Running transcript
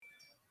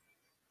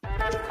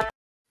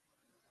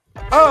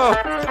Oh!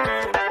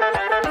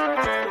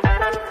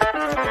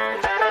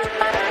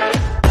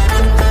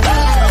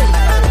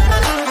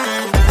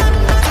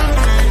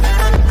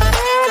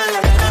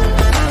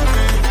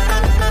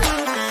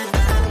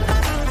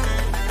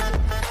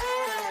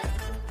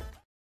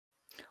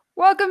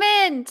 Welcome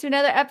in to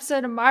another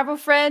episode of Marvel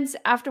Friends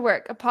After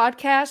Work, a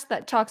podcast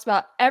that talks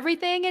about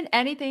everything and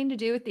anything to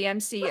do with the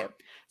MCU.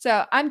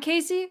 So I'm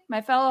Casey,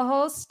 my fellow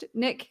host,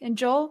 Nick and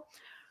Joel.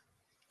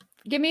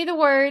 Give me the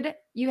word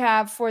you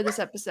have for this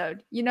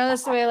episode. You know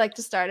that's the way I like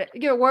to start it.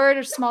 Give a word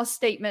or small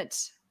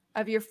statement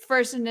of your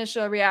first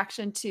initial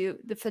reaction to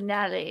the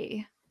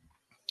finale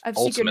of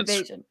Secret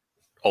Invasion.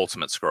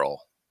 Ultimate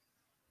Scroll.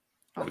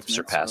 We've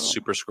surpassed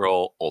Super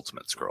Scroll,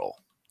 Ultimate Scroll.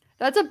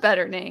 That's a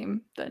better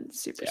name than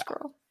Super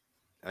Scroll.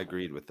 I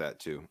agreed with that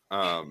too.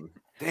 Dang,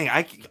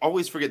 I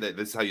always forget that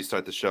this is how you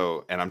start the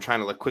show, and I'm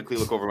trying to quickly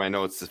look over my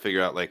notes to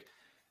figure out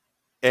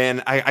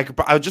and I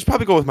would just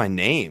probably go with my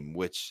name,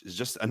 which is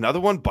just another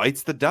one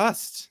bites the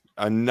dust.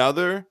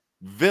 Another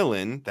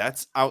villain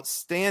that's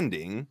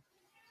outstanding.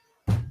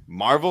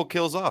 Marvel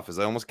kills off as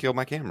I almost killed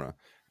my camera.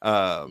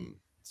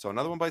 So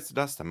another one bites the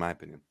dust, in my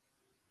opinion.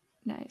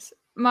 Nice.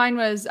 Mine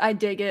was I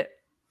dig it.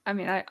 I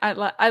mean,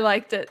 I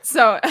liked it,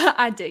 so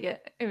I dig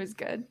it. It was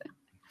good.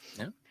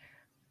 Yeah.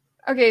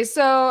 Okay,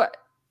 so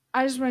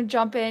I just want to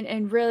jump in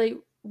and really,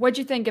 what'd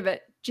you think of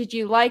it? Did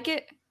you like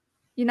it?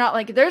 You not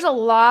like it? There's a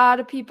lot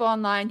of people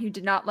online who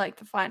did not like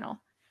the final.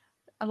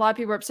 A lot of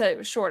people were upset it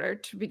was shorter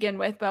to begin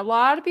with, but a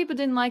lot of people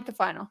didn't like the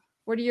final.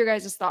 What are your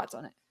guys' thoughts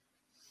on it?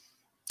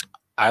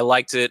 I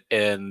liked it,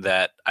 and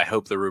that I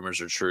hope the rumors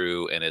are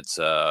true, and it's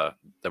that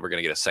we're going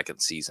to get a second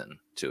season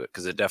to it,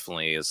 because it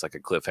definitely is like a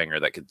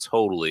cliffhanger that could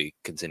totally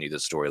continue the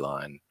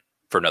storyline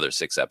for another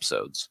 6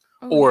 episodes,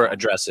 or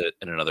address it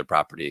in another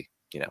property.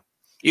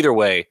 Either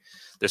way,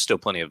 there's still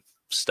plenty of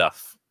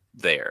stuff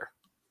there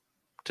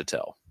to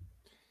tell.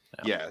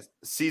 Yeah,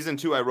 season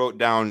 2 I wrote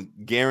down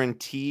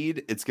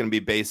guaranteed it's going to be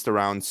based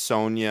around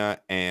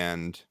Sonya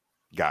and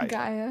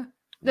Gaia.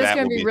 That's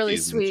going to be really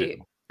sweet.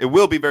 2. It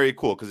will be very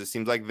cool because it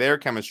seems like their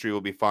chemistry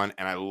will be fun,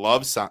 and I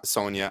love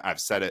Sonya.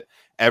 I've said it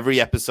every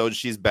episode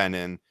she's been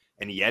in,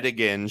 and yet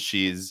again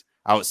she's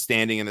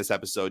outstanding in this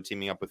episode,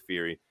 teaming up with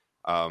Fury.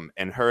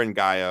 And her and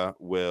Gaia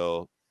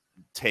will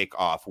take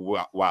off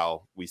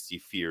while we see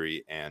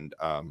Fury and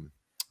oh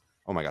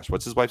my gosh,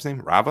 what's his wife's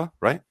name? Rava,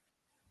 right?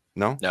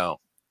 No, Rava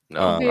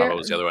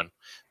was the other one.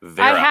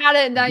 Vera. I had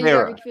it. Now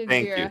Vera.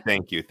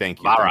 Thank you.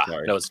 Vara.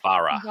 No, it's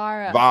Vara.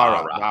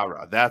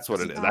 Vara. That's what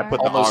it is. I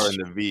put the R in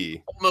the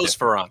V. Almost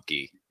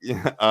Ferranchi.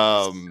 Yeah.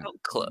 So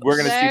close. We're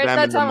gonna see them.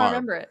 That's how I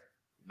remember it.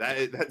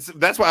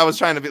 That's why I was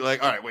trying to be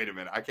like, all right, wait a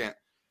minute, I can't.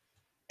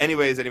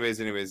 Anyways.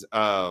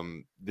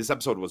 This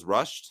episode was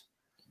rushed.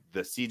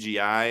 The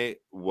CGI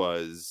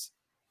was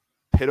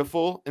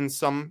pitiful in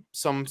some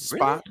spots.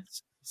 Really?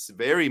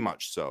 Very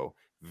much so.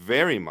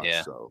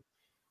 So.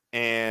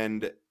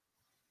 And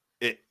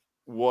what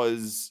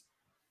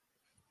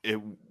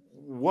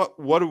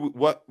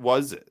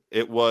was it?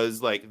 It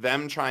was like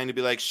them trying to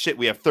be like, shit,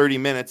 we have 30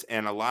 minutes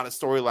and a lot of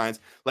storylines.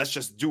 Let's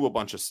just do a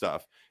bunch of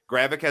stuff.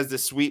 Gravik has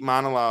this sweet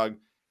monologue,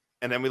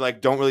 and then we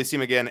don't really see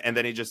him again, and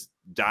then he just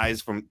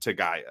dies to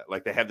Gaia.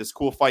 Like, they have this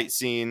cool fight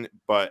scene,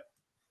 but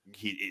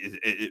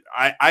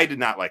I did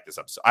not like this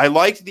episode. I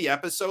liked the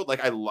episode.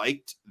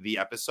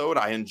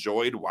 I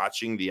enjoyed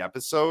watching the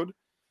episode.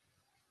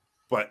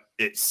 But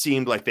it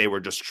seemed like they were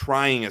just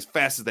trying as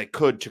fast as they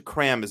could to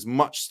cram as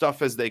much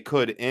stuff as they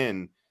could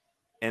in.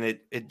 And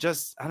it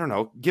just, I don't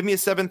know, give me a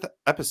 7th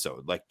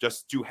episode.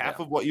 Just do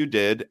half of what you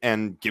did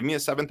and give me a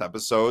 7th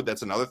episode.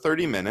 That's another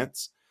 30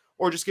 minutes.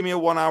 Or just give me a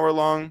 1 hour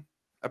long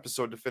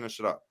episode to finish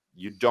it up.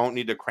 You don't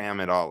need to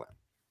cram it all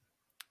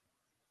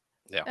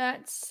in. Yeah.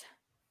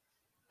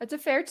 That's a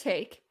fair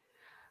take.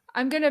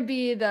 I'm going to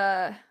be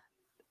the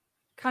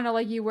kind of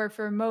like you were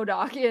for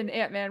MODOK and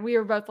Ant-Man. We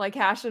were both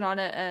hashing on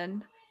it,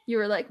 and you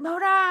were like,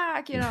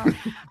 MODOK,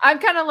 I'm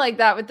kind of like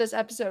that with this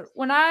episode.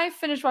 When I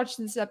finished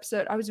watching this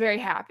episode, I was very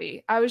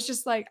happy. I was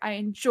just I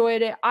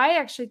enjoyed it. I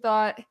actually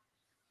thought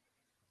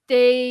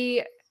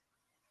they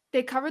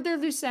covered their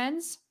loose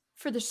ends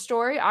for the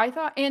story, I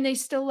thought, and they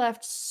still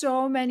left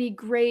so many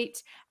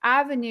great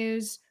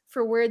avenues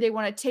for where they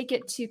want to take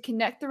it to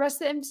connect the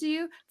rest of the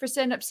MCU for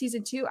setting up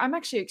season 2. I'm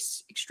actually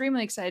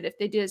extremely excited if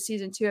they did a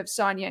season 2 of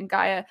Sonya and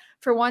Gaia.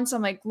 For once,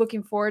 I'm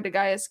looking forward to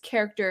Gaia's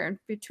character, and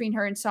between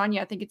her and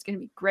Sonya, I think it's going to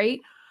be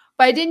great.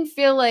 But I didn't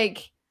feel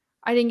like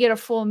I didn't get a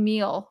full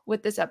meal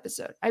with this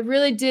episode. I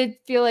really did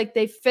feel like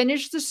they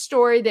finished the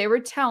story they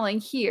were telling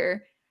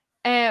here,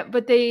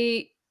 but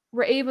they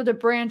were able to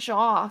branch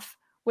off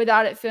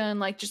without it feeling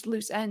like just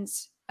loose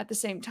ends at the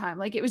same time.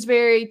 It was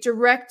very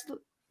direct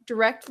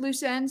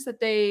loose ends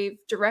that they've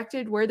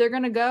directed where they're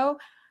going to go.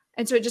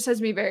 And so it just has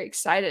me very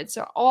excited.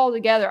 So all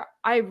together,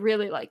 I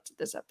really liked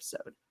this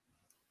episode.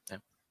 Yeah.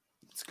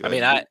 It's good. I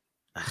mean, I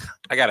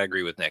got to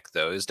agree with Nick,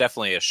 though. It was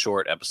definitely a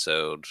short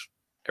episode.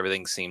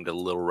 Everything seemed a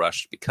little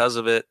rushed because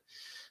of it.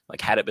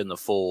 Had it been the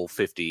full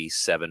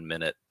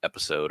 57-minute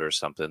episode or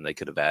something, they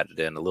could have added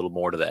in a little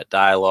more to that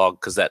dialogue,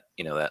 because that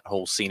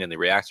whole scene in the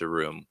reactor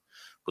room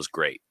was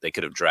great. They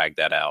could have dragged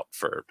that out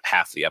for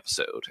half the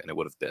episode, and it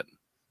would have been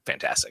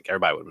fantastic.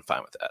 Everybody would have been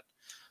fine with that.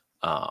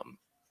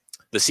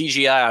 The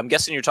CGI, I'm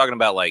guessing you're talking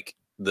about like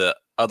the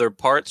other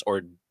parts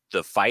or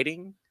the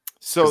fighting.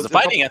 So the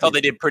fighting, I thought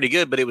they did pretty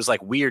good, but it was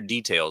like weird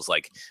details.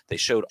 Like they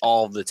showed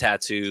all the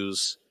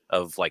tattoos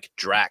of like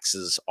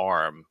Drax's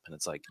arm, and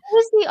it's like, why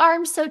was the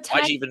arm so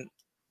tight?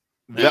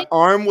 The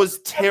arm was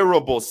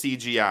terrible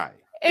CGI.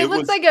 It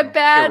looked like a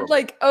bad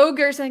like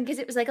ogre or something because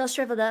it was like all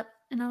shriveled up.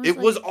 And it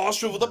was all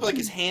shriveled up, like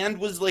his hand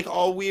was like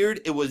all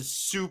weird. It was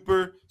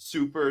super,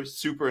 super,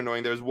 super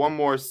annoying. There's one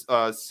more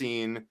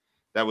scene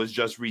that was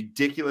just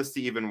ridiculous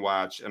to even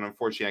watch, and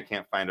unfortunately, I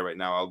can't find it right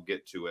now. I'll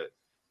get to it,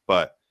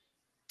 but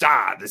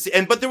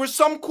but there were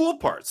some cool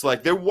parts.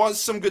 Like there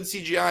was some good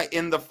CGI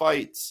in the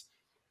fights,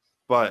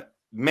 but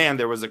man,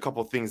 there was a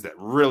couple things that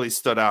really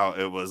stood out.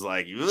 It was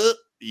like,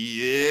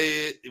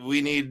 yeah,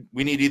 we need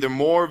either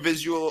more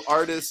visual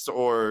artists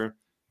or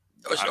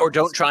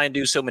don't try and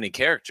do so many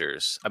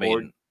characters. I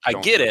mean, I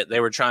get it. They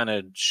were trying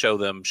to show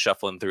them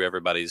shuffling through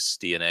everybody's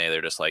DNA.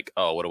 They're just like,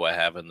 oh, what do I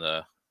have in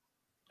the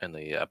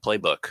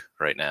playbook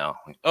right now?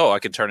 Like, oh, I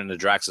could turn into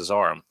Drax's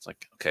arm. It's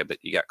like, okay, but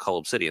you got Cull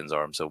Obsidian's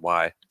arm, so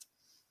why?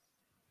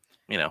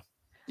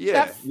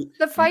 Yeah.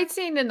 The fight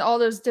scene and all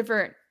those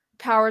different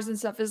powers and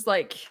stuff is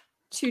like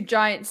two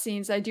giant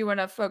scenes I do want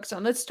to focus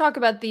on. Let's talk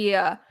about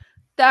the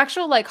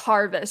actual like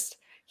harvest.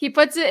 He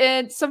puts it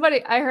in.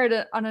 Somebody, I heard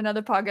it on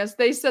another podcast.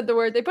 They said the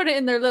word. They put it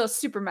in their little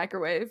super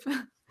microwave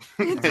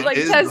to like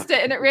test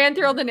it, and it ran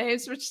through all the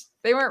names, which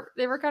they were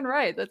kind of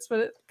right. That's what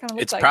it kind of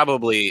looks like. It's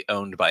probably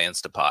owned by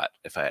Instapot,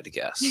 if I had to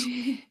guess.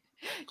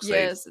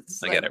 Yes,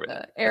 it's like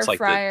the air it's like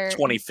fryer, the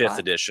 25th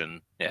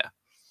edition. Yeah,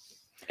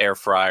 air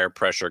fryer,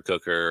 pressure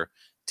cooker,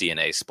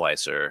 DNA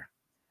splicer.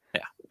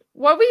 Yeah.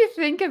 What do you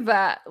think of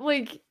that?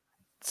 Like,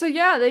 so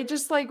yeah, they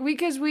just like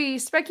because we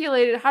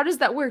speculated, how does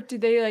that work? Do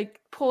they like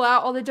pull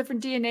out all the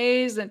different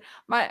DNAs? And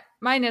my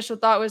initial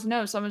thought was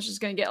no, someone's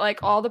just gonna get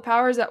like all the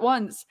powers at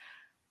once.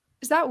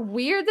 Is that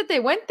weird that they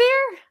went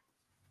there?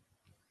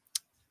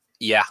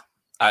 Yeah,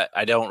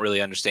 I don't really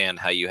understand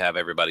how you have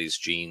everybody's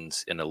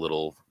genes in a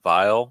little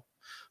vial,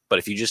 but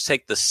if you just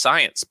take the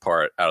science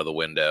part out of the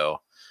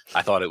window,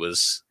 I thought it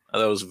was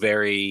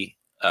very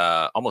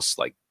almost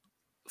like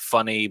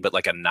funny, but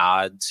like a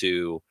nod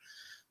to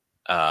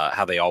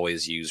how they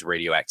always use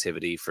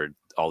radioactivity for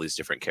all these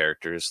different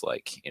characters,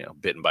 like,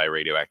 bitten by a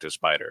radioactive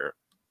spider,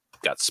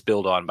 got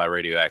spilled on by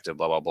radioactive,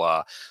 blah, blah,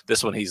 blah.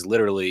 This one, he's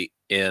literally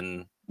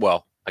in,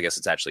 well, I guess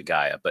it's actually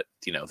Gaia, but,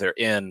 they're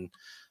in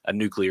a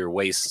nuclear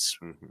waste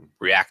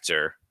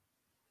reactor,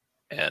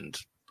 and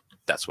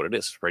that's what it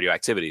is.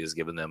 Radioactivity is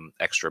giving them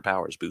extra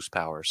powers, boost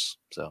powers.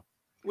 So,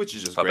 which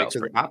is just great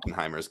because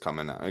Oppenheimer's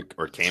coming out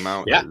or came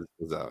out. Yeah.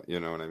 Is out, you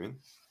know what I mean?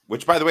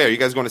 Which, by the way, are you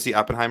guys going to see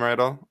Oppenheimer at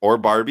all or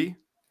Barbie?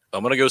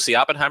 I'm going to go see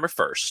Oppenheimer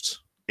first.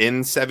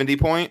 In 70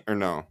 point or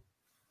no?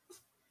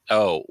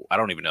 Oh, I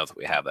don't even know if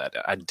we have that.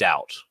 I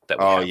doubt that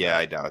we have that.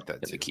 I doubt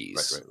that in the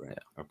keys. Right.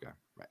 Yeah. Okay.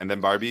 And then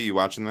Barbie, you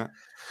watching that?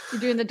 You're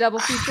doing the double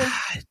feature?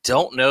 I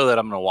don't know that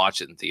I'm going to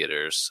watch it in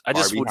theaters. I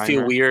just would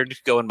feel weird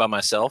going by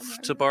myself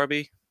to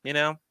Barbie,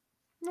 Well,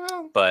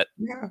 but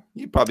yeah,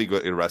 you'd probably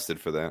get arrested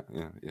for that.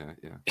 Yeah.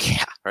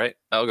 Right.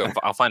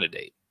 I'll find a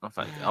date.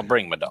 I'll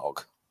bring my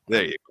dog.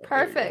 There you go.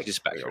 Perfect.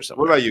 Just back here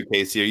somewhere. What about you,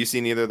 Casey? Are you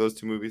seeing either of those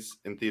two movies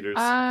in theaters?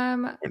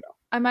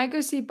 I might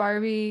go see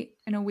Barbie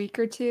in a week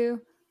or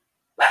two.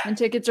 And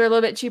tickets are a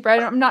little bit cheaper.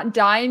 I'm not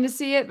dying to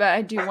see it, but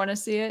I do want to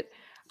see it.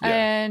 Yeah.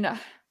 And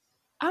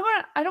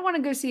I don't want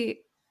to go see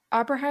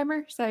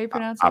Oppenheimer. Is that how you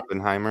pronounce it?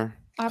 Oppenheimer.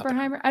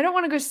 I don't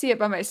want to go see it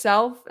by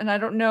myself, and I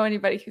don't know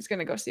anybody who's going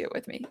to go see it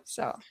with me.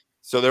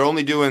 So they're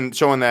only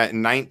showing that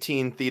in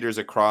 19 theaters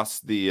across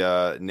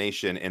the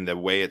nation, and the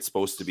way it's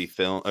supposed to be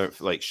filmed, or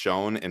like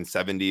shown in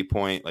 70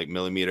 point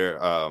millimeter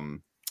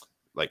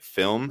like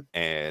film,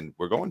 and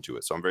we're going to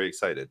it. So I'm very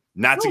excited.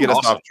 Not to get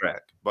us off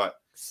track, but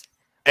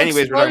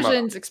anyways,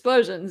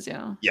 explosions.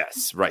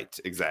 Yes, right,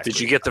 exactly.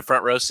 Did you get the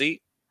front row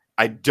seat?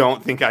 I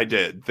don't think I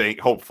did.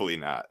 Hopefully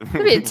not.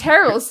 It'd be a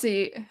terrible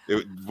seat.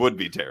 It would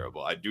be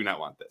terrible. I do not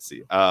want that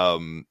seat.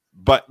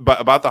 But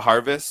about the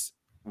harvest,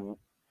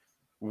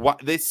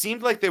 they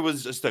seemed like there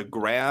was just a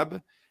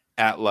grab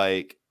at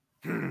like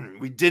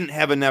we didn't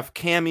have enough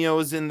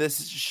cameos in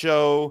this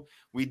show.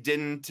 We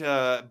didn't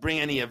bring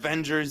any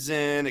Avengers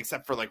in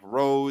except for like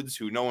Rhodes,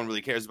 who no one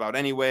really cares about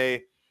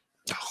anyway.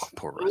 Oh,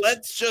 poor Rhodes.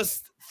 Let's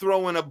just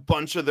throw in a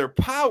bunch of their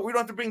power. We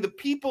don't have to bring the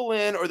people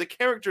in or the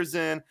characters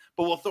in,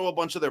 but we'll throw a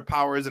bunch of their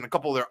powers and a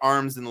couple of their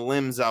arms and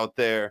limbs out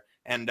there.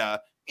 And,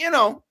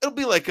 it'll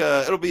be like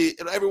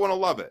everyone will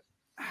love it.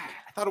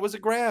 I thought it was a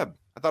grab.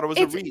 I thought it was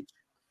a reach.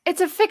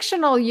 It's a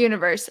fictional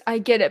universe. I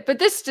get it. But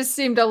this just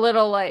seemed a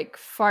little like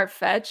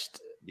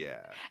far-fetched.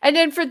 Yeah. And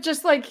then for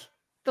just like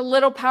the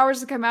little powers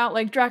to come out,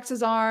 like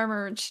Drax's arm,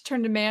 or she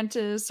turned to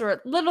Mantis,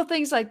 or little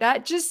things like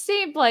that, just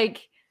seemed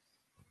like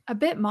a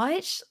bit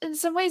much. In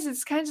some ways,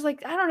 it's kind of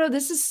like, I don't know,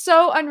 this is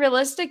so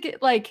unrealistic.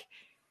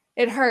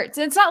 It hurts.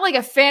 And it's not like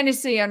a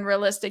fantasy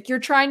unrealistic. You're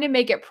trying to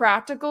make it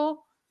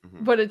practical,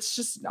 but it's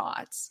just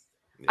not.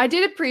 I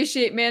did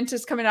appreciate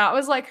Mantis coming out. I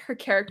was like, her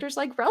character's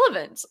like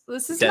relevant.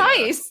 This is Dead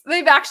nice.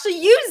 They've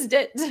actually used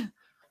it.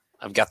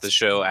 I've got the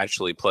show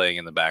actually playing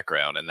in the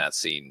background, and that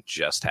scene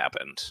just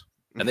happened.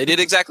 And they did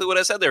exactly what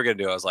I said they were going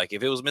to do. I was like,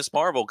 if it was Miss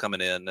Marvel coming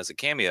in as a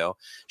cameo,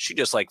 she'd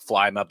just like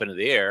fly him up into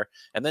the air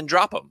and then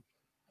drop him.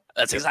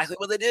 That's exactly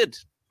what they did.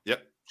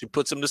 Yep. She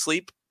puts him to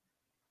sleep.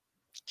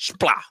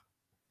 Splah.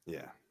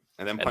 Yeah.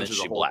 And then And punches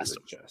then she a hole blasts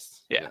through the him.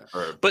 chest. Yeah.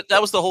 Or, But that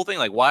was the whole thing.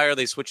 Like, why are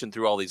they switching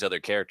through all these other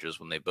characters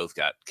when they both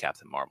got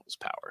Captain Marvel's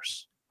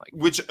powers? Like,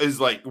 which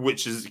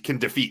can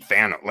defeat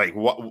Thanos. Like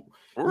what?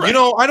 right. You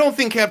know, I don't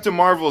think Captain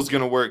Marvel is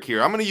going to work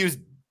here. I'm going to use.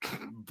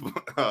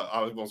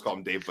 I almost call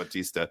him Dave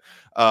Bautista.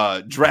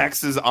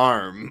 Drax's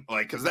arm,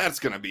 like, because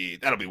that'll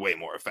be way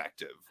more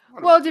effective.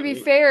 Well, to be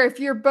fair, if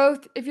you're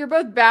both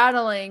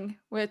battling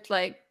with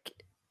like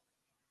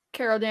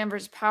Carol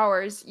Danvers'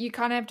 powers, you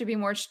kind of have to be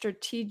more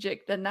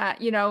strategic than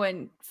that, you know,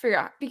 and figure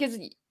out, because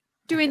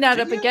doing that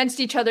up against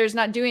each other is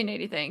not doing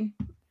anything.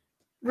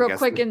 Real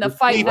quick in the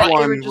fight, that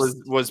they were just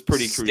was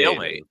pretty creative.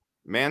 Stalemate.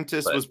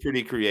 Mantis was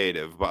pretty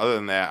creative, but other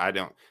than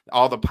that,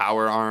 all the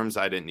power arms,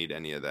 I didn't need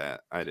any of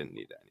that. I didn't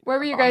need any. What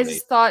were your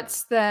guys'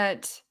 thoughts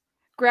that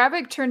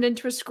Gravik turned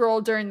into a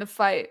scroll during the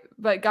fight,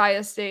 but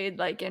Gaia stayed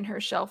like in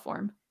her shell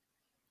form?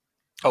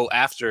 Oh,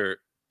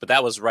 but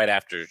that was right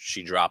after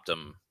she dropped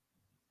him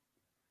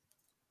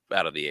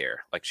out of the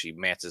air. Like, she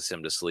mantis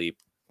him to sleep,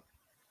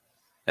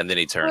 and then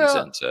he turns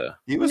into.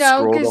 He was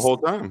scrolled the whole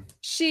time.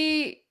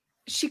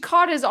 She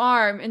caught his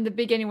arm in the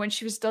beginning when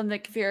she was still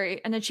Nick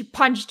Fury, and then she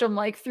punched him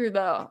like through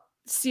the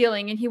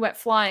ceiling, and he went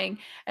flying.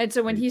 And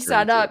so when he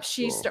sat up,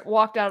 she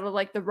walked out of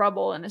like the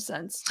rubble in a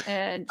sense,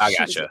 and I she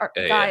gotcha.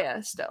 was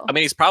Gaia still. I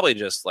mean, he's probably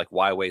just like,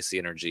 why waste the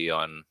energy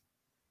on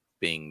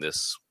being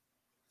this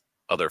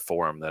other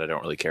form that I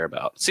don't really care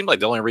about? It seemed like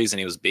the only reason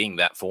he was being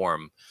that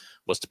form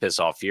was to piss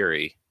off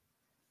Fury,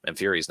 and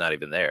Fury's not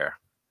even there.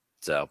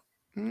 So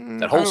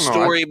that whole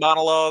story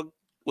monologue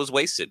was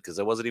wasted because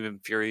it wasn't even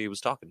Fury he was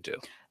talking to.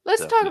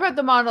 Let's talk about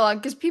the monologue,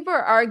 because people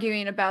are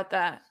arguing about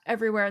that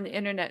everywhere on the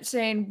internet,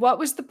 saying, what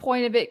was the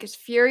point of it? Because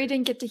Fury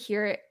didn't get to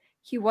hear it.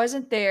 He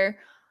wasn't there.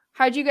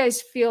 How'd you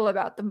guys feel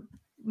about the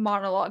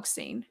monologue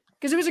scene?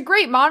 Because it was a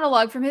great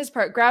monologue from his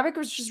part. Gravik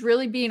was just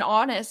really being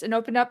honest and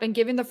open up and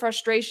giving the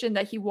frustration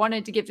that he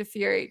wanted to give to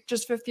Fury,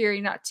 just for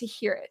Fury not to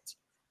hear it.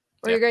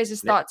 What are your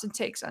guys' thoughts and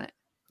takes on it?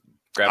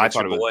 I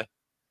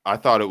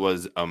thought it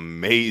was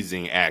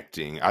amazing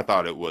acting. I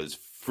thought it was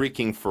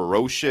freaking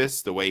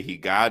ferocious the way he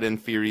got in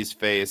Fury's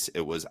face. It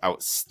was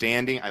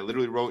outstanding. I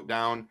literally wrote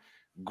down,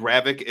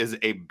 Gravik is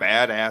a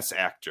badass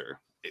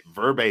actor,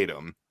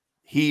 verbatim.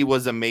 He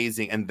was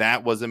amazing, and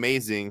that was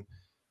amazing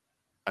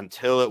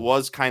until it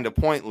was kind of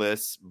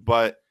pointless.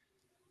 But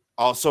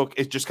also,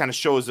 it just kind of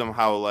shows them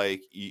how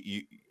like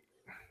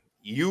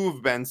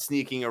you've been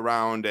sneaking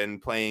around and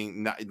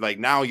playing, like,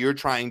 now you're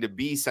trying to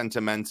be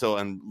sentimental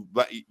and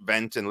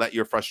vent and let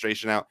your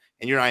frustration out,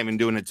 and you're not even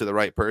doing it to the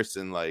right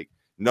person. Like,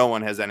 no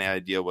one has any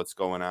idea what's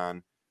going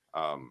on.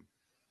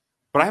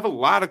 But I have a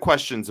lot of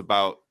questions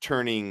about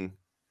turning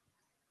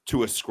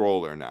to a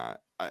scroll or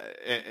not.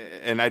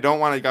 And I don't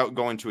want to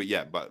go into it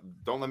yet, but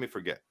don't let me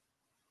forget.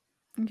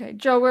 Okay.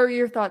 Joe, what were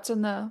your thoughts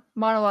on the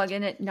monologue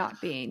and it not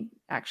being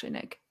actually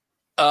Nick?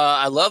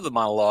 I love the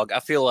monologue.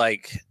 I feel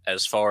like,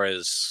 as far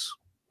as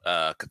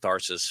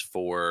catharsis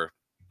for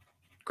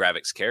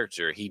Gravik's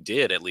character, he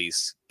did at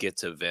least get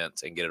to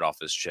vent and get it off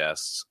his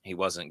chest. He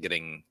wasn't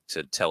getting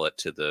to tell it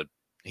to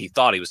he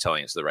thought he was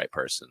telling it to the right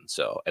person.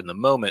 So in the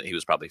moment, he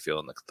was probably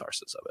feeling the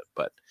catharsis of it.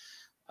 But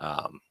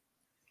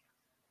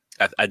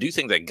I do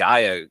think that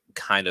Gaia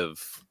kind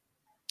of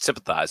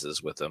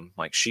sympathizes with him.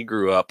 Like, she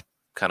grew up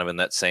kind of in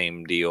that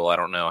same deal. I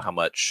don't know how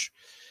much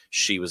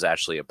she was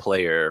actually a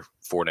player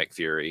for Nick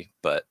Fury,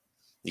 but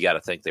you got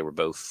to think they were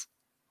both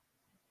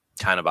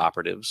kind of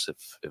operatives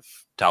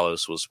if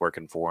Talos was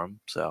working for him.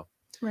 So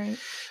right.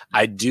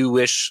 I do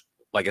wish,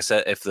 like I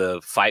said, if the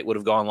fight would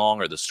have gone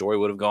longer, the story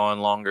would have gone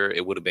longer,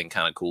 it would have been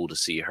kind of cool to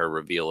see her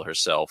reveal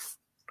herself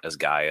as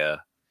Gaia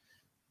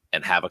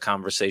and have a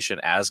conversation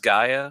as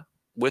Gaia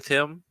with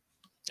him,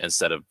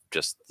 instead of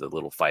just the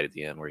little fight at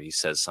the end where he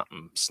says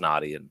something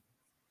snotty and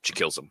she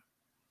kills him,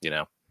 you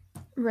know?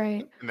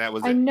 Right. And that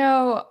was I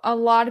know a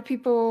lot of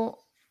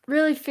people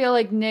really feel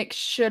like Nick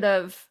should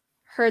have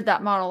heard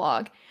that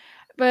monologue,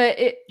 but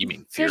You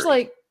mean Fury? There's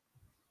like,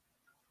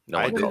 no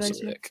one calls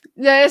him Nick.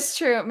 Yeah, it's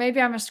true. Maybe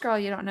I'm a scroll.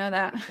 You don't know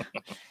that.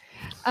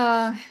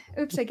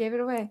 Oops, I gave it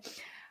away.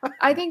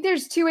 I think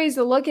there's two ways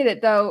to look at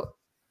it, though.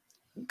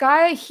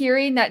 Gaia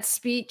hearing that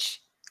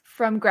speech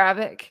from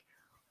Gravik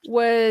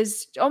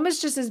was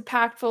almost just as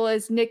impactful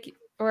as Nick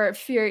or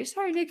Fury.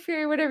 Sorry, Nick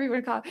Fury, whatever you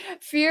want to call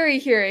it. Fury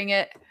hearing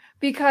it,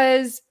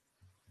 because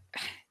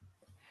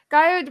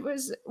Gaia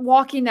was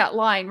walking that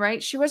line,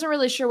 right? She wasn't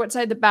really sure what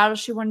side of the battle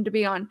she wanted to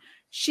be on.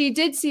 She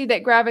did see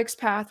that Gravik's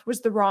path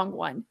was the wrong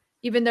one.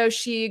 Even though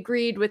she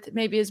agreed with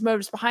maybe his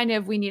motives behind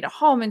it, we need a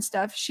home and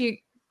stuff,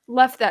 she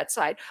left that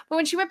side. But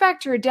when she went back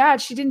to her dad,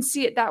 she didn't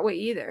see it that way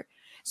either.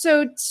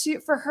 So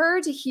for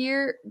her to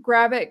hear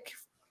Gravik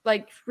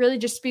like really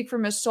just speak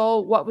from his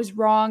soul what was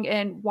wrong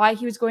and why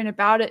he was going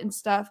about it and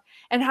stuff,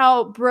 and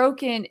how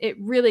broken it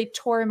really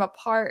tore him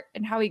apart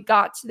and how he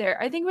got to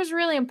there. I think it was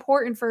really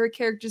important for her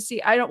character to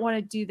see, I don't want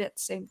to do that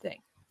same thing.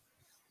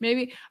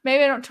 Maybe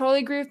I don't totally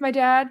agree with my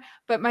dad,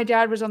 but my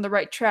dad was on the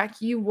right track.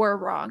 You were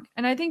wrong.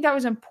 And I think that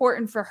was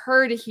important for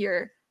her to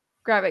hear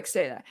Gravik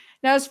say that.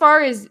 Now, as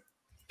far as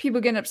people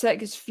getting upset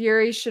because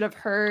Fury should have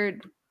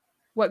heard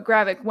what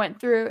Gravik went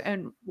through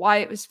and why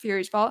it was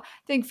Fury's fault,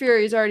 I think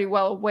Fury is already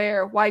well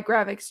aware why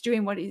Gravik's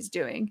doing what he's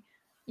doing.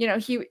 You know,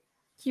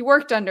 he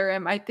worked under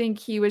him. I think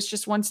he was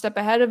just one step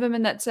ahead of him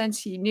in that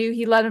sense. He knew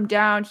he let him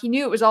down. He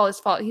knew it was all his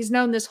fault. He's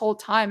known this whole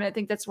time. And I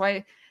think that's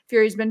why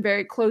Fury's been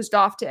very closed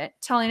off to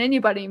telling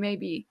anybody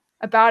maybe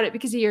about it,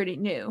 because he already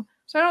knew.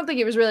 So I don't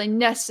think it was really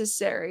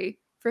necessary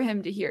for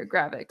him to hear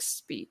Gravik's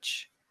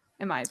speech,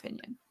 in my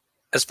opinion.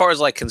 As far as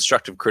like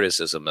constructive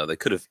criticism, though, they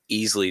could have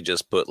easily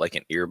just put like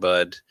an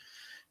earbud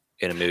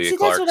in Emilia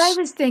Clarke's that's what I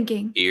was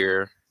thinking.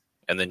 ear,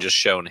 and then just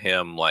shown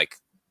him like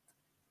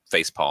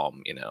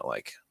facepalm, you know,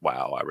 like,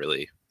 wow, I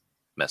really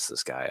messed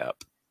this guy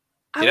up.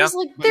 I was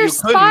like, they're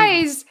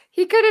spies.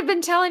 He could have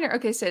been telling her,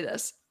 okay, say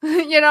this.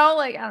 You know,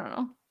 like, I don't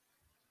know.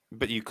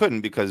 But you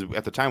couldn't, because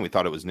at the time we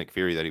thought it was Nick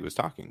Fury that he was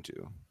talking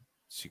to.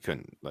 So you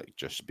couldn't like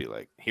just be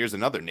like, here's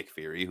another Nick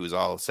Fury who's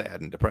all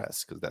sad and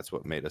depressed, because that's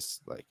what made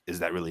us like, is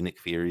that really Nick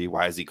Fury?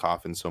 Why is he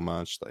coughing so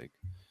much? Like,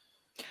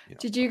 you know.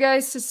 Did you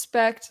guys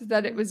suspect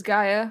that it was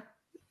Gaia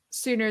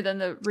sooner than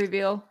the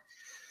reveal?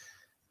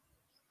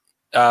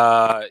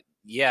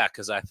 Yeah,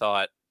 because I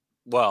thought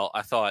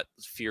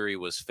Fury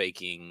was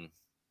faking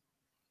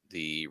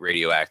the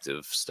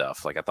radioactive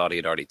stuff. Like, I thought he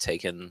had already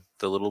taken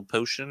the little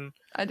potion.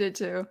 I did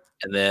too.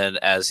 And then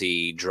as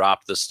he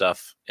dropped the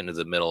stuff into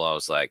the middle, I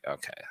was like,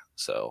 okay,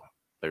 so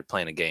they're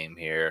playing a game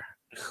here.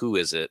 Who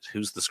is it?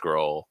 Who's the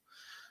Skrull?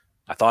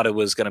 I thought it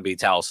was going to be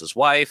Talos's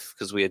wife,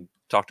 because we had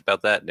talked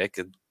about that. Nick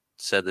had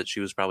said that she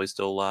was probably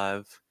still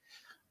alive.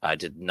 I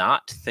did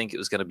not think it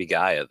was going to be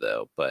Gaia,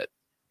 though. But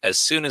as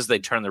soon as they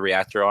turned the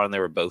reactor on and they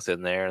were both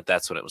in there,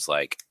 that's when it was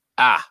like,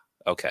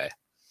 okay,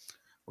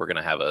 we're going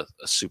to have a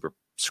super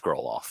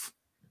Skrull off.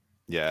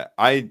 Yeah,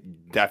 I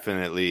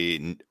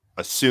definitely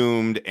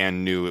assumed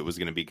and knew it was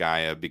going to be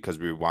Gaia, because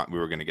we were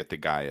going to get the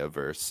Gaia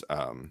versus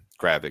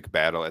Gravik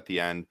battle at the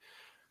end.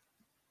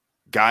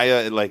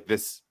 Gaia, like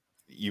this,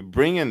 you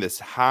bring in this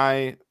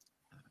high,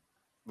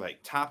 like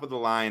top of the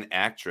line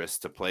actress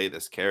to play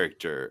this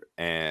character,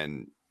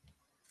 and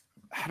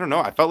I don't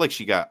know, I felt like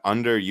she got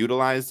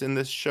underutilized in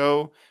this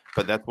show,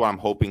 but that's what I'm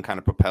hoping kind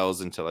of propels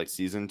into like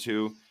season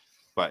 2.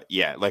 But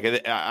yeah, like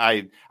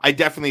I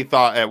definitely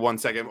thought at one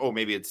second, oh,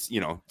 maybe it's,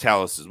 you know,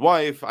 Talos's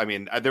wife. I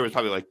mean, there was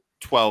probably like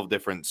 12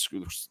 different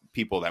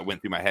people that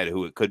went through my head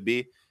who it could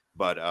be,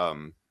 but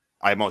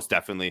I most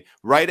definitely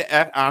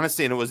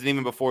honestly, and it wasn't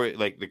even before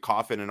like the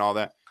coffin and all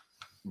that.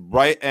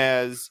 Right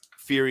as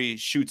Fury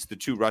shoots the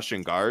 2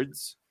 Russian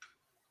guards,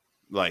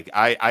 like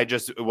I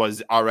just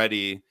was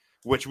already,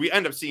 which we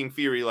end up seeing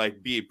Fury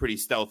like be pretty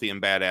stealthy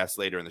and badass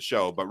later in the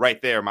show. But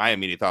right there, my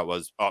immediate thought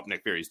was, oh,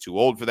 Nick Fury's too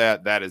old for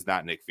that. That is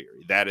not Nick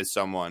Fury. That is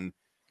someone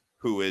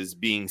who is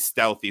being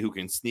stealthy, who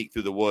can sneak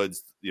through the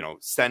woods, you know,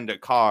 send a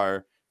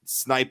car,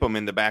 snipe him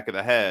in the back of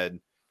the head.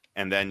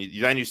 And then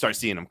you start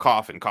seeing him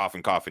cough.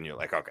 You're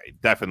like, okay,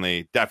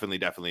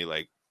 definitely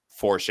like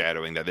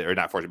foreshadowing that, or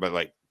not foreshadowing, but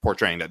like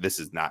portraying that this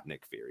is not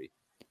Nick Fury.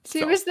 See,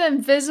 it was the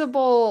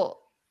invisible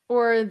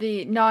or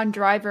the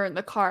non-driver in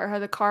the car, how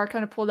the car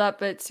kind of pulled up,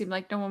 but it seemed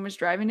like no one was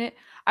driving it.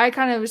 I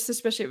kind of was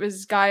suspicious it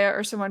was Gaia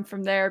or someone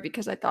from there,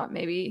 because I thought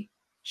maybe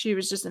she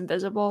was just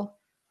invisible.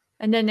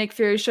 And then Nick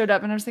Fury showed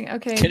up and I was thinking,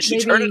 okay, can she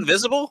turn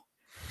invisible?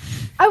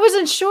 I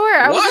wasn't sure.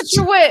 I wasn't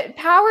sure what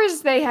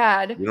powers they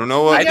had. You don't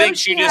know what? I think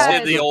she just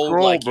did the old,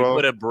 scroll, like, bro. You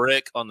put a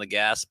brick on the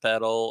gas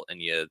pedal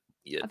and you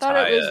I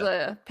thought it was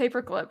a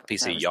paperclip.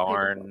 Piece of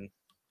yarn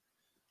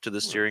to the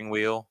steering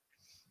wheel.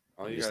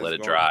 You just let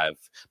it drive.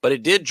 But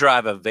it did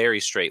drive a very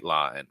straight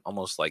line,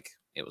 almost like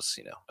it was,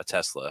 you know, a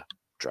Tesla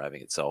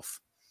driving itself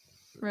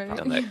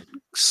down that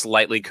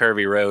slightly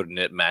curvy road, and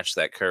it matched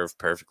that curve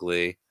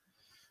perfectly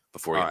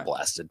before it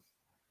blasted.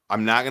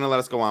 I'm not going to let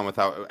us go on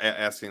without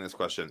asking this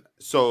question.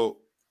 So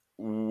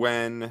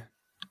when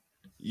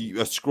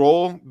a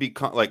Skrull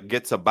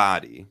gets a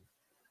body,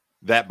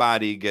 that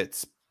body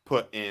gets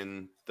put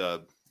in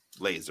the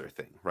laser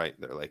thing, right?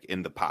 They're like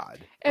in the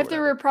pod. If they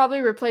were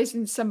probably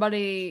replacing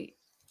somebody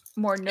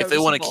more noticeable. If they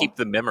want to keep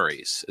the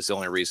memories, it's the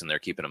only reason they're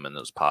keeping them in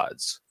those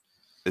pods.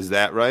 Is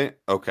that right?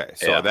 Okay,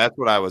 so that's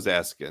what I was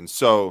asking.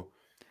 So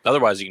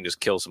otherwise, you can just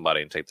kill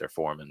somebody and take their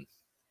form. And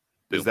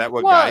is that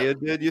what Gaia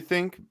did? You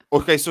think?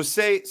 Okay, so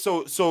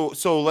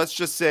let's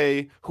just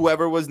say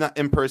whoever was not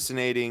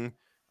impersonating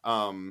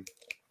the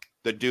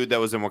dude that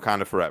was in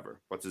Wakanda Forever.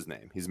 What's his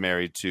name? He's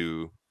married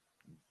to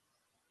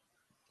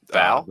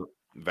Val.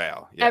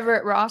 Val. Yeah.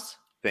 Everett Ross.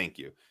 Thank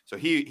you. So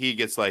he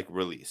gets like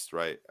released,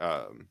 right?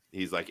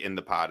 He's like in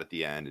the pod at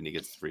the end and he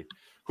gets free.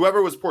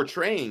 Whoever was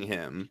portraying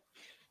him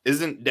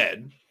isn't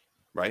dead,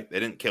 right? They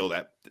didn't kill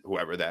that,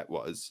 whoever that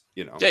was,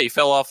 you know. Yeah, he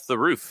fell off the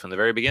roof in the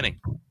very beginning.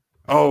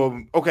 Oh,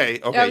 okay.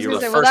 Yeah, I Okay. was You're gonna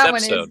right. say, well, First that one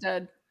is episode.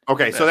 dead.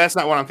 Okay. So Yeah. that's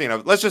not what I'm thinking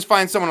of. Let's just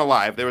find someone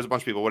alive. There was a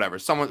bunch of people, whatever.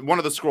 One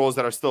of the scrolls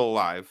that are still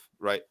alive,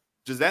 right?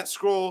 Does that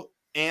scroll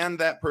and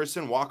that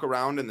person walk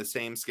around in the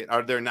same skin?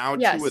 Are there now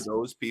two of Yes.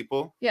 those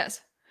people?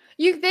 Yes.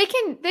 They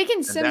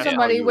can sim that's how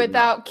somebody you would know.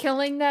 without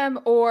killing them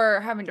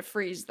or having to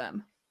freeze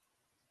them.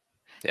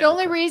 Yeah, The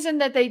only okay. reason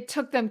that they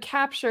took them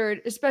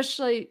captured,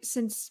 especially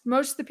since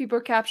most of the people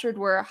captured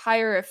were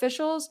higher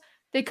officials,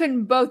 they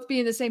couldn't both be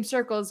in the same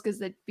circles because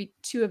there'd be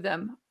two of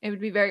them. It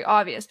would be very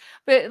obvious.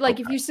 But like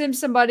if Okay. you sim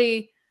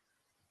somebody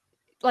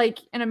like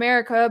in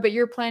America, but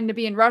you're planning to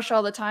be in Russia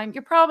all the time,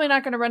 you're probably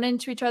not going to run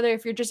into each other.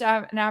 If you're just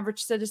an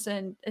average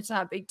citizen, it's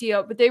not a big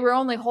deal. But they were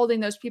only holding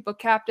those people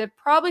captive,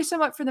 probably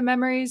somewhat for the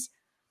memories,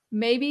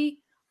 maybe,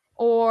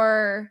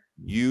 or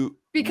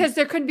because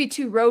there couldn't be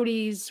two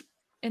roadies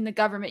in the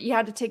government. You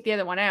had to take the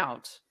other one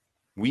out.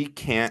 We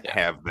can't Yeah.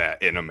 have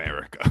that in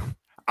America.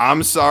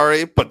 I'm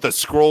sorry, but the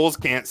scrolls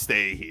can't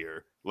stay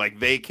here. Like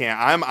they can't.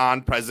 I'm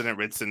on President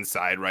Ritson's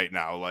side right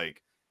now.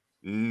 Like,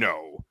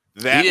 no.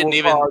 That didn't will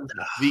even- cause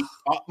the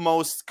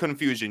utmost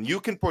confusion.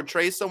 You can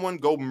portray someone,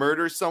 go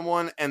murder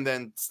someone, and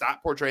then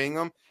stop portraying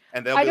them,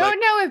 and they'll I be don't like,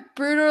 know if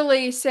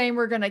brutally saying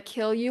we're going to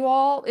kill you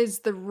all is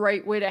the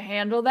right way to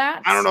handle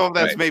that. I don't know if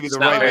that's Right. maybe It's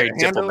the not right way very to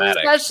handle it.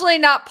 diplomatic. Especially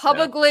not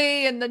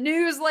publicly in the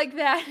news like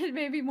that. It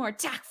may be more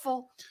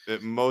tactful.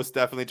 It most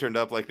definitely turned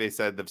up, like they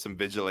said, that some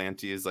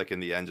vigilantes, like in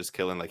the end, just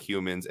killing like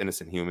humans,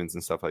 innocent humans,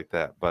 and stuff like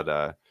that.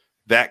 But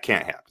that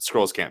can't happen.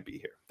 Scrolls can't be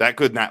here. That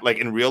could not, like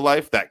in real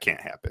life, that can't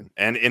happen.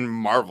 And in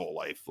Marvel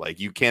life, like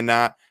you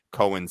cannot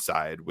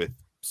coincide with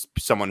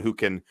someone who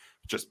can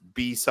just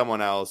be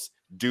someone else,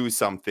 do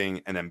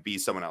something, and then be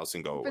someone else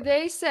and go away. But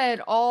they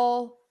said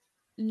all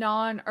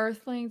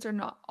non-Earthlings or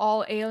not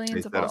all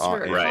aliens of all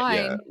sort are right, fine.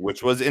 yeah,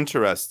 which was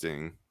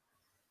interesting.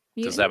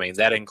 Because I mean,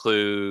 that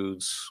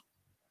includes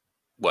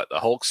what, the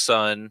Hulk's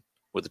son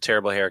with the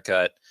terrible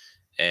haircut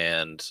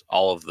and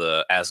all of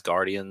the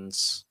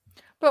Asgardians.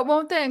 But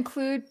won't they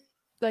include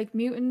like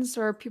mutants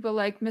or people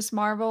like Miss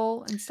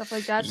Marvel and stuff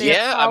like that? They have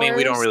Yeah, I mean,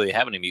 we don't powers. really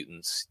have any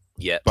mutants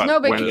yet. But No,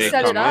 but when you they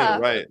set it come in,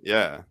 up. right?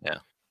 Yeah. Yeah.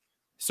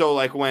 So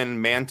like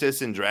when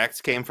Mantis and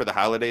Drax came for the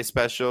holiday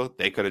special,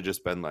 they could have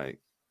just been like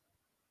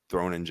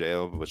thrown in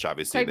jail, which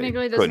obviously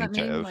Technically, they doesn't that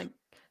couldn't mean have. like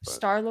but-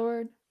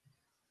 Star-Lord?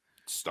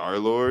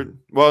 Star-Lord?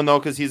 Well, no,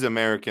 because he's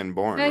American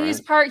born, No, right? he's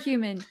part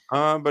human.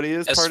 But he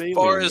is As part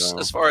far alien, as though.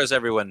 as far as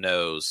everyone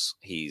knows,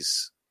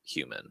 he's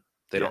human.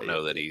 They Yeah, don't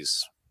know that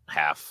he's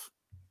half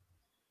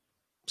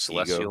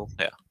celestial.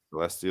 Yeah,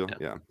 Celestial, Yeah.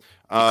 yeah.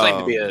 he claimed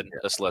to be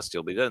a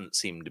celestial, but he doesn't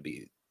seem to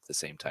be the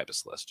same type of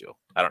celestial.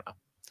 I don't know.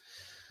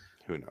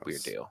 Who knows?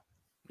 Weird deal.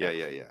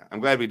 Yeah.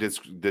 I'm glad we did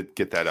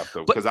get that up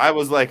though, But- because I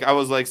was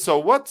like, so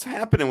what's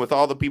happening with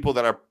all the people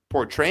that are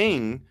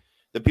portraying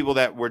the people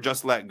that were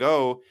just let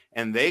go,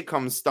 and they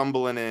come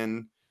stumbling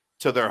in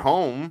to their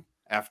home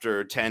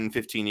after 10,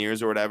 15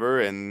 years or whatever,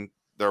 and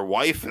their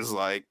wife is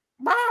like,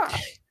 "Ah,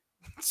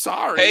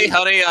 sorry. Hey,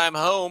 honey, I'm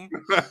home.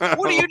 What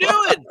are you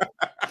doing?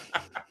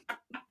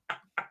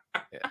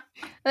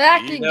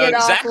 That You can know get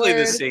exactly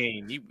awkward. the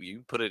scene.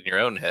 You put it in your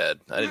own head.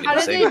 I didn't How even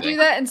did say they anything. do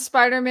that in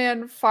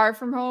Spider-Man Far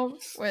From Home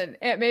when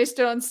Aunt May's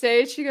still on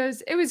stage? She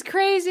goes, "It was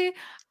crazy.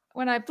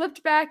 When I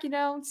flipped back,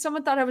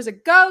 someone thought I was a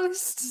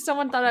ghost.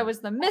 Someone thought I was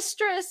the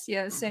mistress."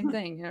 Yeah, the same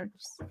thing.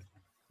 Just...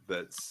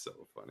 That's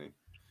so funny.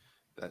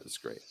 That is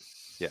great.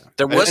 Yeah.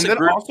 There was and a then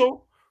group.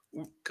 also,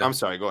 I'm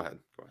sorry, go ahead.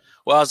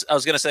 Well, I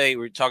was gonna say,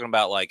 we were talking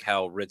about like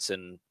how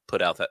Ritson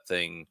put out that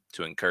thing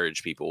to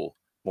encourage people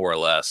more or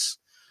less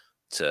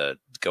to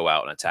go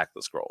out and attack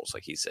the scrolls.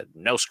 Like he said,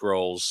 no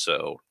scrolls.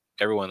 So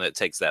everyone that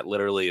takes that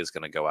literally is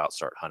going to go out,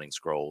 start hunting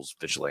scrolls,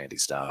 vigilante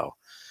style.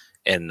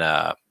 And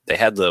they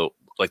had the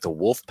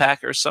wolf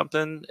pack or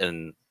something.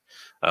 And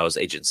it was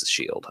Agents of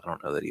S.H.I.E.L.D. I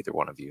don't know that either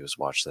one of you has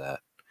watched that,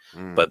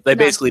 but they No,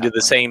 basically did the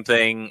definitely. same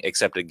thing,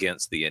 except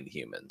against the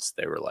Inhumans.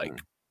 They were like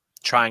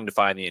trying to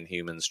find the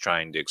Inhumans,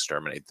 trying to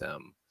exterminate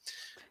them.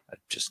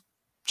 Just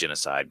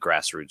genocide,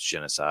 grassroots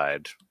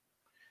genocide.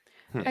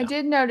 I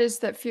did notice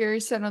that Fury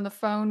said on the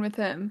phone with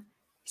him,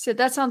 he said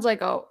that sounds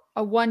like a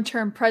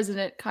one-term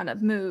president kind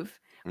of move,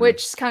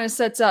 which kind of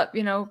sets up,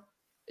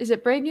 is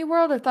it Brave New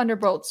World or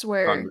Thunderbolts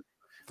where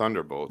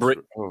Thunderbolts.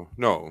 Oh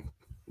no,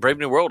 Brave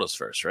New World was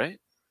first, right?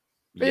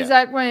 is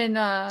that when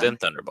Then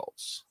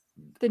Thunderbolts.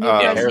 the new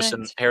Yeah,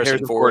 president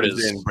Harrison Ford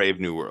is in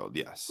Brave New World.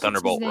 Yes, what's his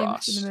Thunderbolt name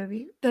Ross. in the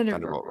movie?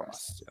 Thunderbolt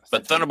Ross. Yes.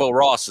 But Thunderbolt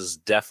Ross is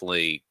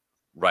definitely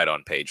right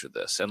on page with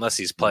this, unless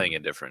he's playing a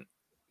different,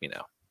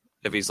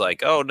 if he's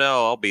like, oh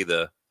no,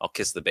 I'll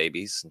kiss the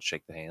babies and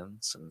shake the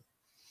hands and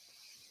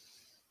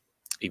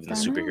even the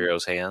Dunno.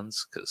 superheroes'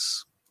 hands,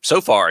 because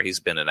so far he's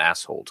been an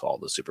asshole to all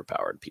the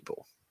superpowered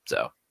people.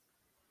 So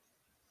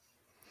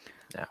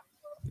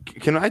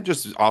Can I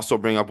just also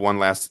bring up one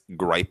last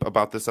gripe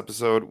about this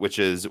episode, which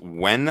is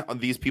when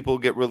these people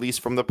get released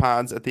from the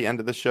pods at the end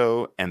of the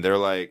show, and they're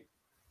like,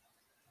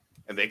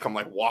 and they come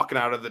like walking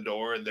out of the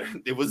door, and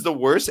it was the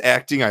worst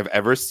acting I've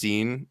ever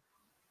seen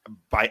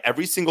by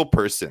every single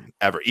person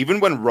ever.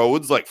 Even when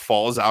Rhodes like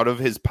falls out of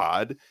his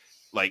pod,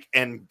 like,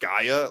 and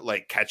Gaia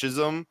like catches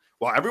him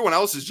while everyone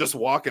else is just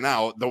walking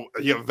out.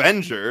 The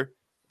Avenger,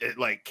 it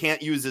like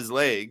can't use his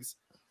legs.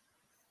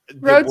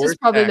 Rhodes is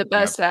probably the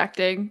best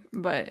acting,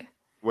 but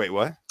wait,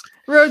 what?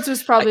 Rhodes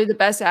was probably the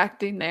best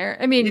acting there.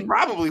 I mean, He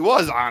probably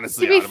was,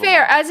 honestly. To be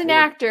fair, as an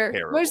actor,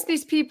 terrible. most of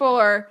these people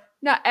are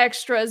not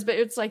extras, but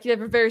it's like you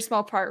have a very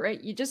small part, right?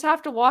 You just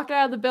have to walk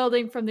out of the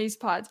building from these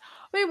pods.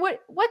 I mean, what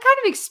kind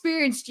of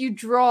experience do you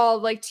draw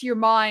like to your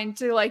mind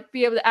to like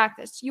be able to act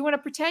this? You want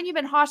to pretend you've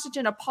been hostage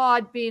in a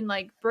pod being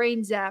like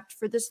brain zapped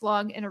for this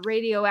long in a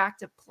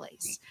radioactive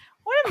place.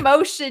 What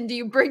emotion do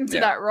you bring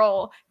to that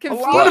role?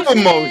 Confusion, a lot of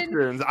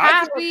emotions.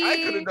 Happy.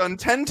 I could have done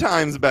 10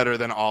 times better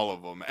than all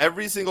of them.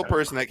 Every single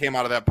person that came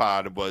out of that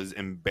pod was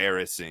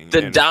embarrassing.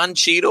 Don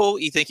Cheadle,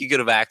 you think you could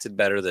have acted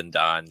better than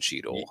Don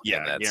Cheadle?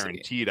 Yeah,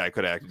 guaranteed I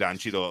could have acted Don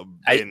Cheadle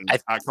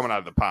coming out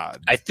of the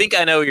pod. I think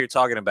I know what you're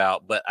talking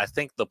about, but I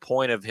think the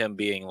point of him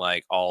being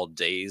like all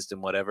dazed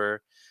and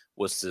whatever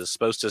was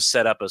supposed to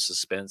set up a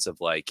suspense of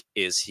like,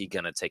 is he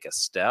going to take a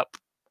step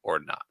or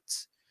not?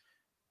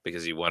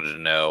 Because he wanted to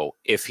know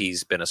if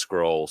he's been a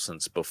Skrull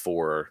since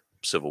before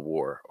Civil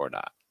War or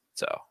not.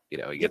 So, he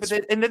gets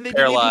and then they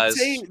paralyzed.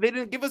 They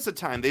didn't give us a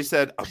time. They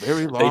said a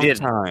very long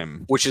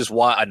time. Which is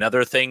why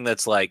another thing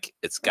that's like,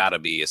 it's got to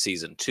be a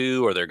season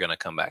 2 or they're going to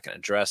come back and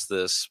address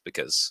this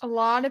because a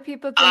lot of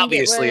people think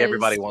obviously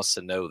everybody wants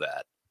to know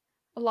that.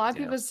 A lot of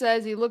people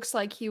says he looks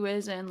like he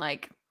was in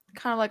like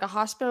kind of like a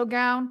hospital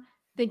gown,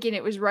 thinking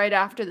it was right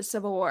after the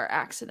Civil War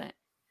accident.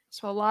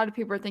 So a lot of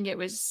people are thinking it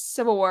was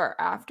Civil War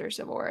after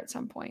Civil War at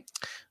some point.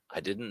 I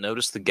didn't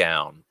notice the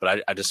gown,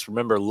 but I just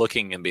remember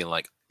looking and being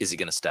like, is he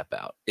going to step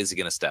out? Is he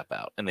going to step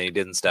out? And then he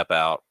didn't step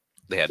out.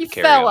 They had to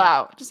carry him. He fell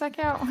out. Just like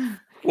how...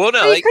 Well,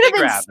 no, he could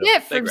have been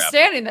stiff from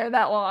standing there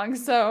that long.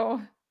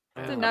 So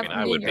it didn't have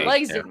to mean your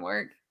legs didn't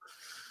work.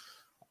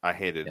 I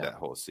hated that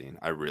whole scene.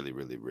 I really,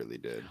 really, really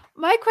did.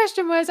 My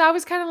question was, I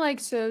was kind of like,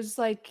 so it's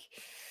like...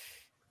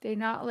 They're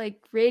not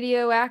like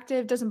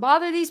radioactive, doesn't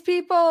bother these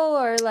people,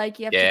 or like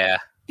you have to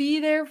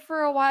be there for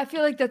a while. I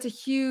feel like that's a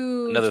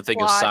huge another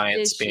thing of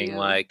science issue. Being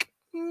like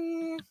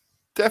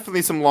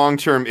definitely some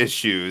long-term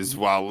issues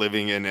while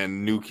living in a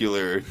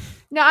nuclear.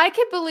 Now I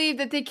could believe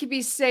that they could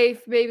be safe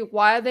maybe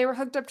while they were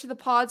hooked up to the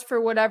pods for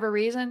whatever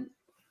reason,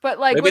 but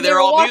like maybe when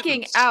they're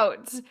walking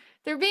out,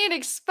 they're being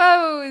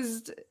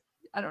exposed.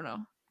 I don't know.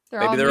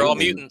 They're all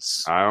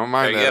mutants. I don't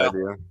mind that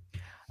idea.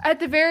 At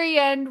the very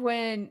end,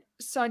 when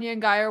Sonya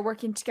and Guy are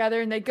working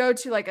together and they go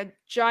to like a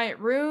giant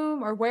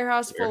room or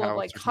warehouse full of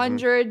like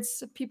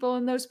hundreds of people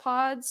in those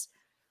pods,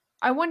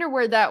 I wonder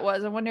where that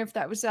was. I wonder if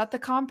that was at the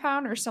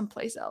compound or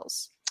someplace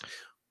else.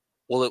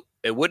 Well,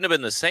 it wouldn't have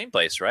been the same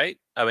place, right?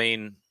 I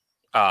mean,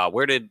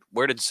 where did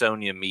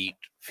Sonya meet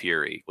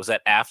Fury? Was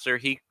that after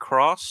he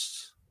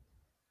crossed?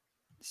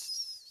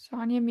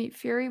 Sonya meet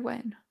Fury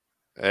when?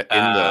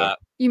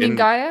 You mean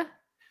Gaia?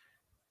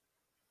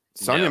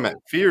 Sonya met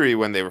Fury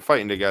when they were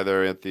fighting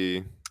together at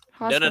the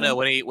hospital? No.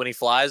 When he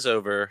flies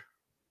over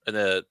in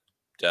the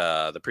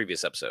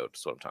previous episode.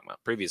 That's what I'm talking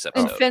about. Previous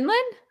episode. In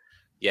Finland?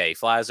 Yeah, he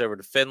flies over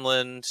to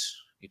Finland.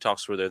 He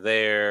talks to her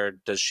there.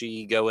 Does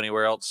she go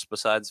anywhere else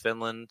besides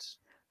Finland?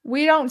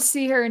 We don't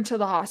see her until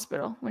the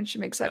hospital when she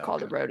makes that call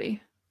to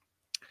Rhodey.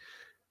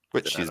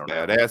 Which she's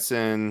badass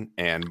in.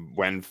 And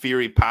when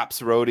Fury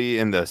pops Rhodey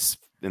in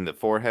the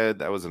forehead,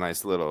 that was a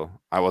nice little.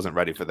 I wasn't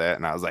ready for that,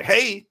 and I was like,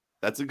 "Hey,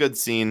 that's a good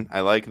scene.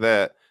 I like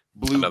that."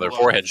 Another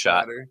forehead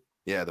shot.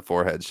 Yeah, the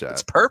forehead shot.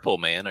 It's purple,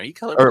 man. Are you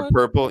colorblind? Or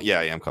purple? Yeah,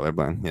 I am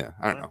colorblind. Yeah,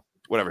 I don't know.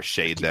 Whatever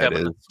shade that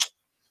is.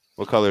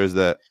 What color is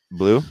that?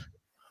 Blue?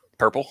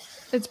 Purple.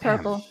 It's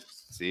purple.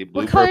 See,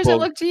 blue. What color does it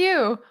look to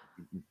you?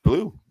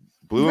 Blue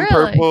and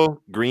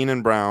purple, green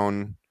and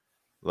brown,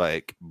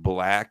 like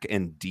black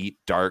and deep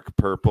dark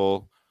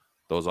purple.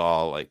 Those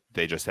all like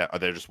they're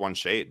just one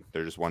shade.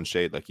 They're just one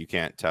shade. Like you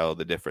can't tell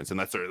the difference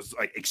unless they're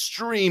like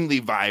extremely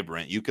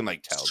vibrant. You can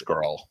like tell.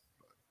 Skrull.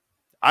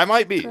 I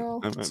might be. It's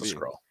a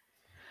Skrull.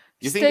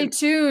 Stay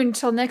tuned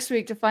till next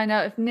week to find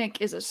out if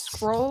Nick is a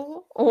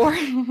Skrull or.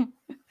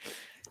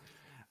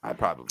 I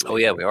probably. Oh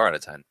yeah, we are out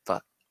of time.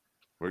 Fuck.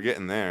 We're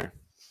getting there.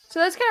 So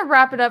that's gonna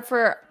wrap it up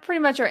for pretty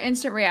much our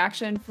instant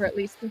reaction for at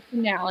least the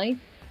finale.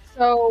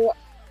 So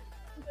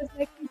next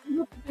week we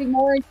hope to do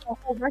more into the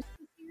whole rest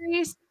of the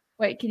series.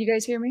 Wait, can you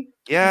guys hear me?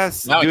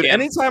 Yes, dude.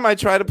 Anytime I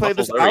try to play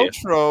this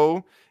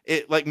outro,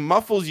 it like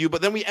muffles you,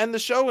 but then we end the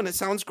show and it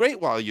sounds great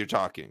while you're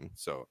talking.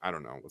 So I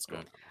don't know what's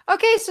going on.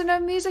 Okay, so no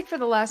music for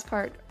the last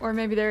part, or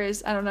maybe there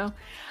is. I don't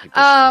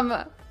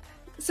know.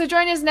 So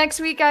join us next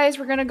week, guys.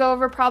 We're gonna go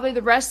over probably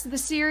the rest of the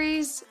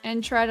series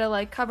and try to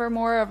like cover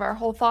more of our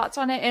whole thoughts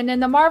on it. And then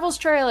the Marvels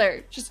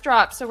trailer just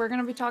dropped, so we're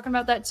gonna be talking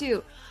about that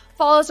too.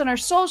 Follow us on our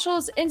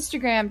socials: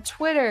 Instagram,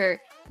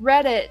 Twitter,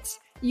 Reddit.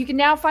 You can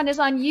now find us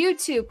on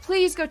YouTube.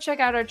 Please go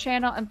check out our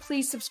channel and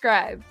please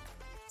subscribe.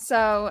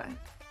 So,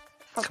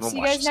 hope to see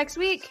you guys next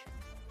week.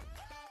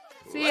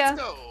 See ya.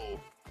 Let's go.